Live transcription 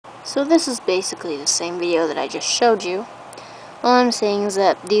So this is basically the same video that I just showed you. All I'm saying is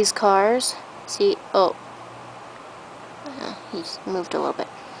that these cars, see, he's moved a little bit.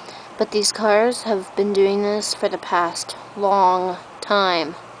 But these cars have been doing this for the past long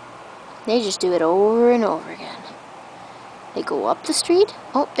time. They just do it over and over again. They go up the street.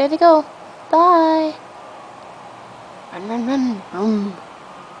 Oh, there they go. Bye. Run, run, run, run.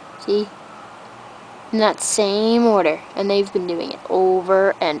 See? In that same order. And they've been doing it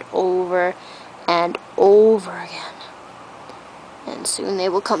over and over and over again. And soon they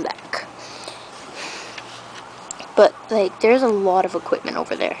will come back. But, like, there's a lot of equipment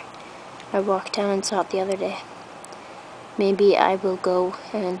over there. I walked down and saw it the other day. Maybe I will go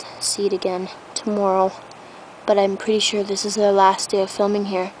and see it again tomorrow. But I'm pretty sure this is their last day of filming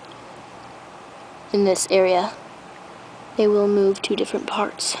here. In this area. They will move to different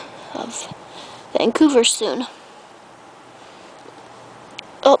parts of Vancouver soon.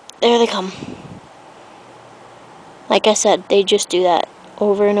 Oh, there they come. Like I said, they just do that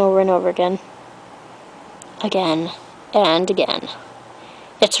over and over and over again. Again and again.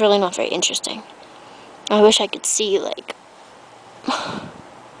 It's really not very interesting. I wish I could see, like...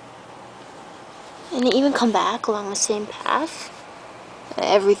 and they even come back along the same path.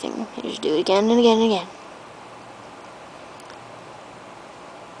 Everything. They just do it again and again and again.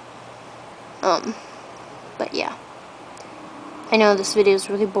 But yeah. I know this video is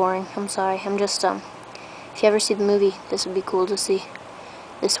really boring. I'm sorry. I'm just, if you ever see the movie, this would be cool to see.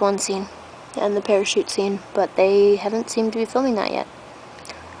 This one scene. And the parachute scene. But they haven't seemed to be filming that yet.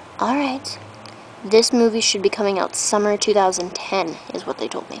 Alright. This movie should be coming out summer 2010, is what they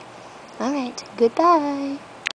told me. Alright. Goodbye.